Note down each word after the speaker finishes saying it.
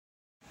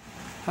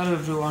Hello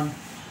everyone,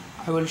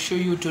 I will show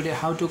you today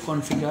how to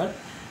configure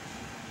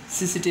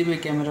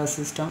CCTV camera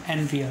system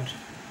NVR.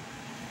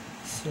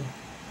 So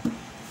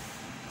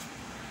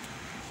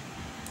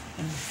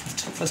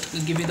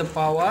first give me the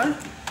power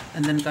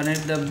and then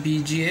connect the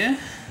BGA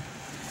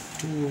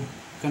to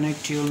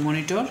connect your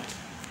monitor.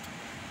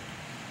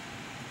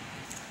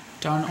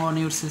 Turn on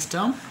your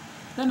system.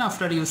 Then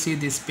after you see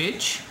this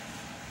page,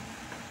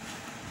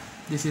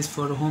 this is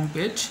for home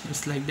page,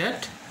 it's like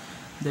that.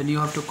 Then you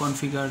have to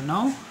configure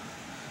now.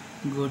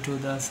 Go to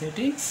the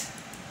settings.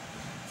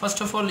 First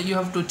of all, you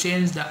have to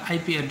change the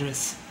IP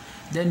address.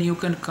 Then you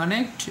can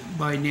connect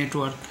by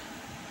network.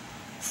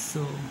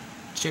 So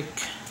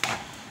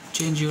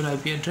change your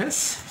IP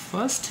address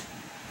first.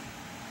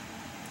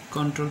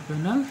 Control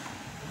panel,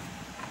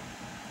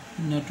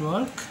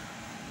 network.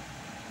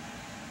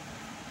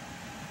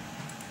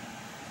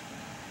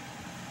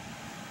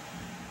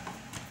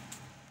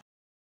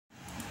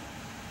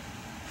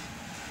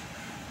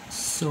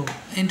 So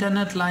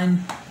internet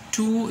line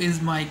 2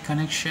 is my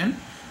connection.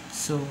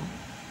 So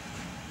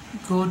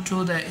go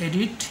to the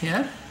edit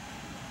here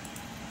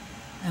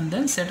and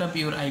then set up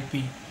your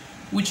IP.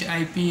 Which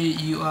IP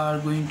you are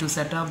going to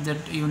set up,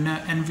 that you know,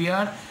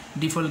 NVR,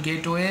 default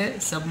gateway,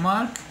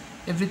 submark,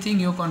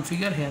 everything you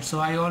configure here. So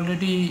I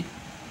already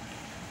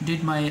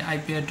did my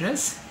IP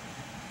address.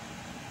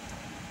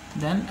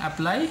 Then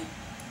apply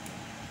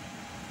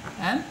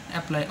and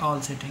apply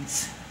all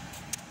settings.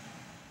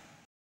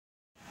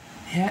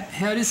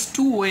 Here is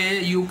two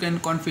way you can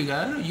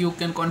configure. You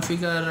can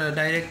configure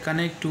direct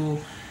connect to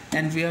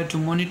NVR to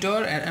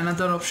monitor, and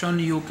another option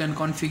you can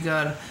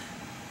configure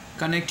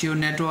connect your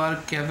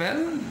network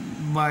cable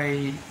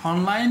by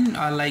online,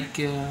 or like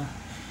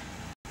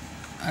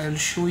I'll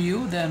show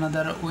you the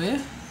another way.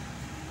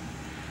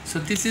 So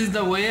this is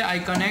the way I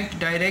connect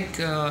direct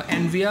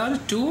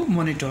NVR to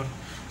monitor.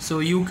 So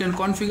you can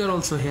configure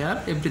also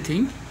here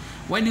everything.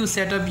 When you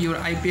set up your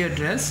IP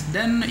address,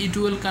 then it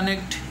will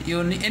connect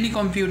your any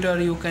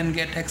computer. You can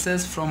get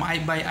access from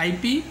by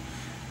IP.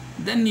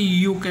 Then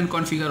you can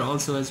configure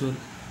also as well.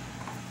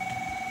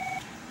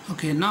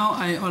 Okay, now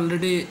I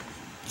already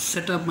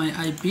set up my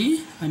IP.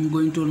 I'm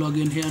going to log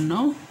in here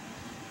now.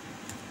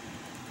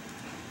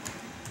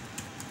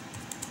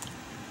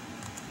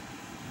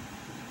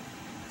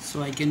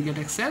 So I can get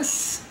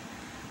access.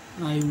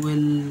 I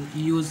will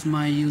use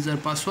my user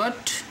password.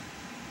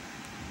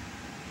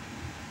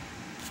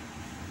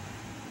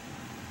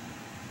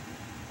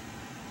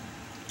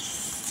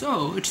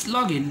 So it's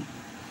login.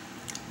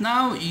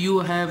 Now you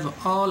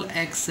have all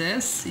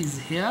access is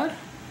here.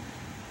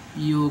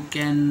 You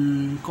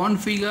can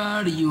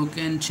configure, you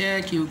can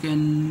check, you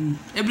can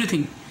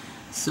everything.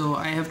 So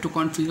I have to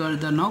configure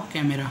the now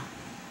camera.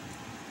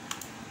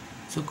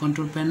 So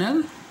control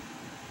panel,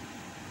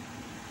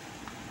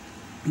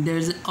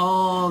 there's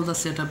all the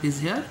setup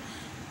is here.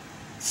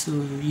 So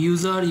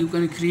user, you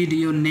can create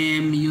your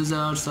name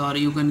users, or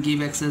you can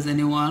give access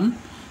anyone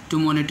to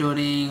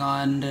monitoring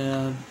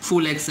and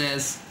full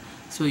access.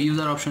 So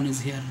user option is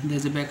here.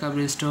 There's a backup,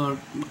 restore,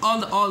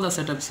 all the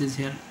setups is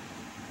here.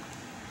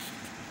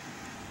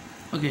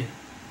 Okay,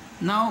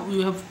 now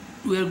we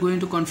are going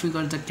to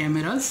configure the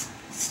cameras.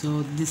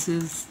 So this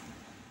is,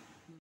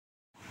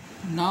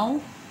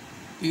 now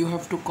you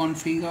have to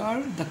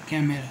configure the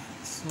camera.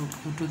 So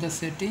go to the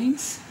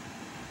settings.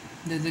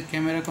 There's the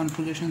camera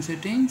configuration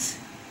settings.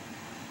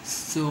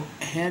 So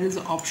here is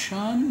the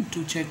option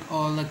to check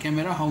all the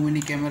camera, how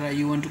many camera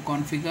you want to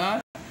configure.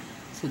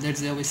 So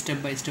that's the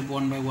step by step,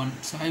 one by one.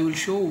 So I will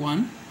show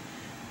one.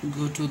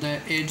 Go to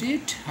the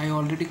edit. I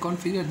already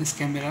configured this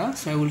camera,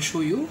 so I will show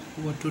you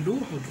what to do,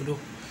 how to do.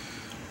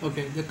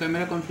 Okay, the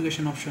camera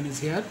configuration option is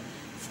here.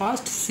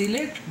 First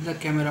select the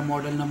camera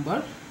model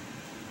number.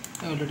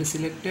 I already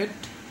selected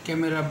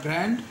camera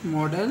brand,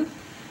 model,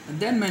 and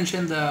then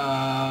mention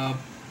the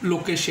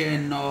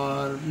location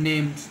or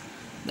names.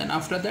 Then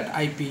after that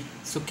IP.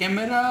 So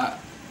camera,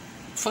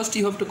 first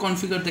you have to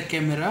configure the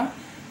camera,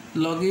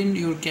 log in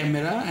your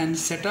camera and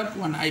set up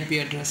one IP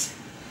address.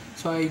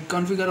 So I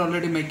configure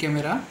already my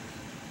camera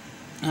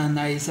and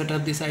I set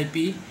up this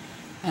IP,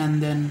 and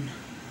then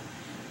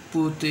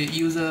put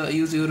use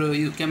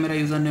your camera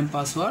username,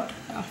 password.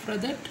 After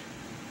that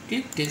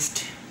click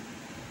test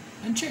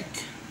and check.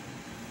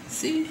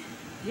 See,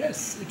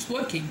 yes, it's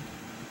working.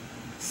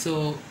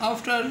 So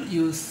after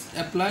you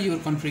apply your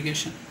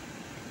configuration,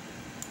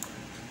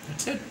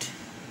 that's it.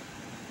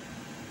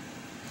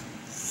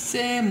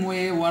 Same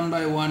way, one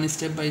by one,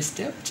 step by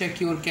step. Check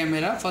your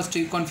camera. First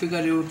you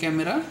configure your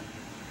camera,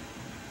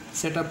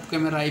 set up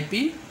camera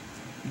IP,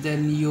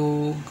 then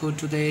you go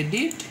to the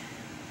edit,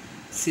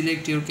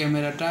 select your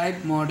camera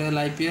type, model,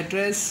 IP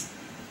address,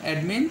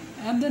 admin,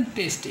 and then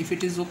test. If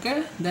it is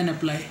okay, then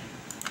apply.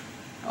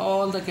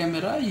 All the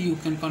camera you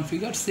can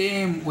configure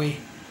same way.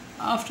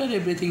 After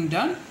everything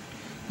done,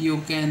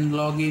 you can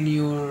log in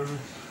your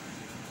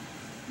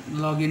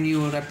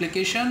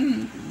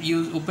application,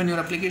 open your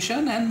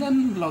application and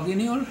then log in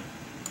your.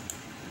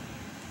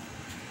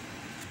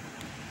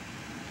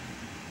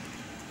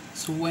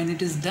 So when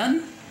it is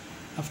done,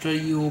 after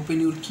you open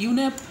your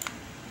QNAP,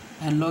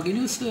 and login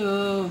use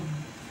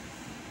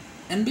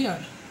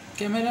NVR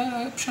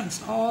camera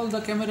options. All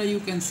the camera you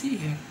can see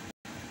here.